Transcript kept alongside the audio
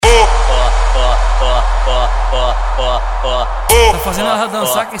Tá fazendo ela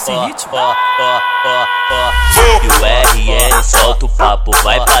dançar com esse ritmo? E o RN solta o papo,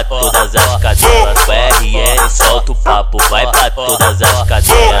 vai pra todas as cadelas. O RN solta o papo, vai pra todas as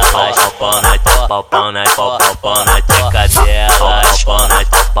cadelas. Pau na teca delas.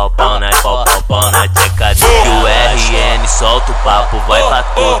 Pau na teca delas. E o RN solta o papo, vai pra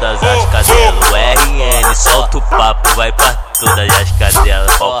todas as cadelas. O RN solta o papo, vai pra todas as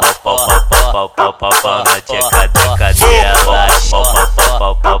cadelas. Pau na teca delas. Pau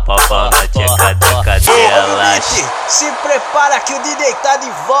na teca delas. Se prepara que o DJ tá de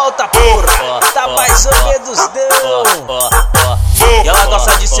volta, porra. Tá mais ou menos não. E ela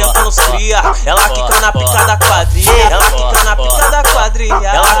gosta de sentar nos cria. Ela quica na pica da quadrilha. Ela quica na pica da quadrilha.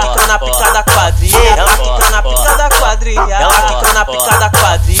 Ela quica na pica da quadrilha. Ela quica na pica da quadrilha. Ela quica na pica da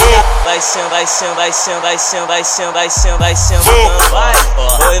quadrilha. Vai sentando, vai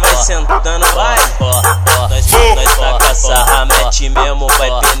sentando, vai. Nós tá com a sarra, mete mesmo, vai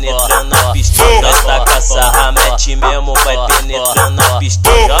penetrando na pista. Nós tá com a sarra, mete mesmo, vai penetrando na pista.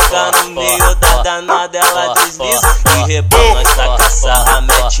 Joga no meio da danada, ela desliza e rebola. Nós tá com a sarra,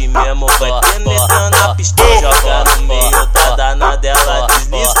 mete mesmo, vai penetrando na pista. Joga no meio da danada, ela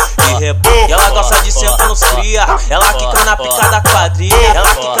desliza e rebola. E ela gosta de sentar nos cria. Ela quica na pica da quadrilha.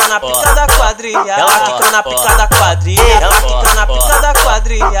 Ela quica na pica da quadrilha. Ela quica na pica da quadrilha. Ela quica na pica da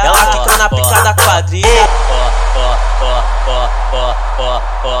quadrilha. Ela quica na pica da quadrilha.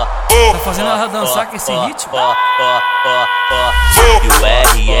 Tá fazendo ela dançar com esse ritmo? E o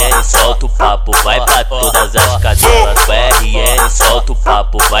RN solta o papo, vai pra todas as cadelas. O RN solta o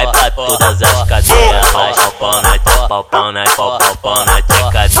papo, vai pra todas as cadelas. Pau na teca delas. Pau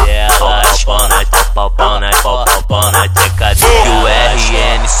na teca delas. E o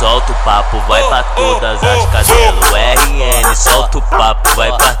RN solta o papo, vai pra todas as cadelas. O RN solta o papo,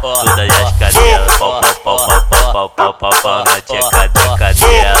 vai pra todas as cadelas. Pau na teca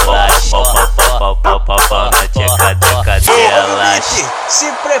delas. Pau na teca delas.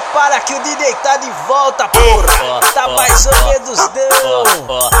 Se prepara que o DJ tá de volta, porra. Tá mais ou menos não.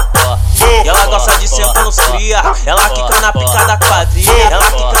 E ela gosta de sentar nos cria. Ela quica na pica da quadrilha.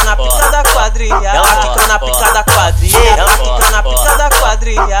 Ela quica na pica da quadrilha. Ela quica na pica da quadrilha. Ela quica na pica da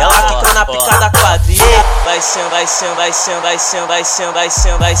quadrilha. Ela quica na pica da quadrilha. Vai sentando, vai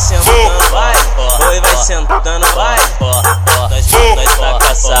sentando, vai. Nós tá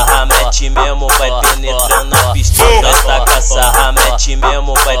com a sarra, mete mesmo, vai penetrando na pista. Nós tá com a sarra, mete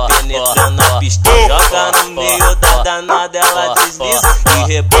mesmo, vai penetrando na pista. Joga no meio da danada, ela desliza e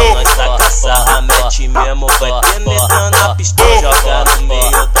rebola. Nós tá com a sarra, mete mesmo, vai penetrando na pista. Joga no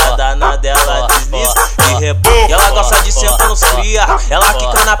meio da danada, ela desliza e rebola. E ela gosta de sentar nos cria. Ela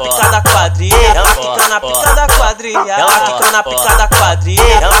quica na pica da quadrilha. Ela quica na pica da quadrilha. Ela quica na pica da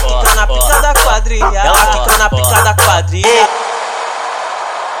quadrilha. Ela